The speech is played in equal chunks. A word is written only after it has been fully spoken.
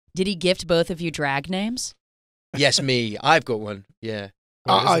Did he gift both of you drag names? Yes, me. I've got one. Yeah.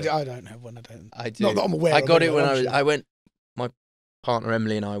 I don't have one. I do. Not that I'm aware I of got it, it when I'm sure. I went. My partner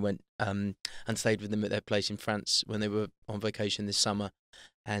Emily and I went and stayed with them at their place in France when they were on vacation this summer,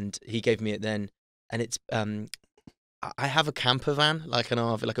 and he gave me it then. And it's I have a camper van, like an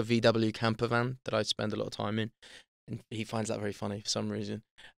RV, like a VW camper van that I spend a lot of time in, and he finds that very funny for some reason.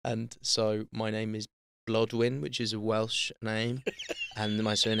 And so my name is Blodwyn, which is a Welsh name, and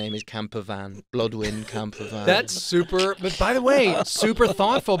my surname is Campervan. Blodwyn Campervan. That's super. But by the way, super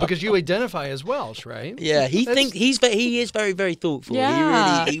thoughtful because you identify as Welsh, right? Yeah, he is very, very thoughtful.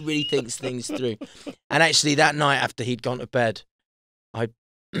 Yeah. He really thinks things through. And actually, that night after he'd gone to bed, I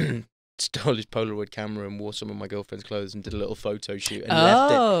stole his Polaroid camera and wore some of my girlfriend's clothes and did a little photo shoot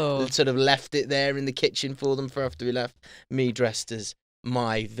and left it there in the kitchen for them for after we left. Me dressed as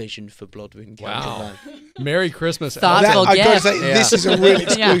my vision for Blodwyn Campervan. Merry Christmas. Thoughtful I gotta gift. say, this is a real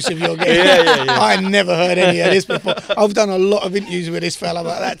exclusive you're getting. I never heard any of this before. I've done a lot of interviews with this fella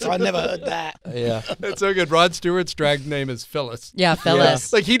like that, so I never heard that. Yeah. That's so good. Rod Stewart's drag name is Phyllis. Yeah,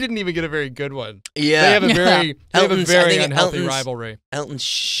 Phyllis. Like he didn't even get a very good one. Yeah. They have a very unhealthy Elton's rivalry. Elton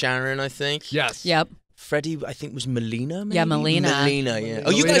Sharon, I think. Yes. Yep. Freddie, I think, was Melina, maybe? Yeah, Melina. Melina, yeah. Oh,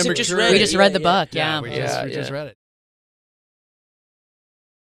 you Melina guys have just McCurry. read it. We just read the book. Yeah, Yeah. we just read it.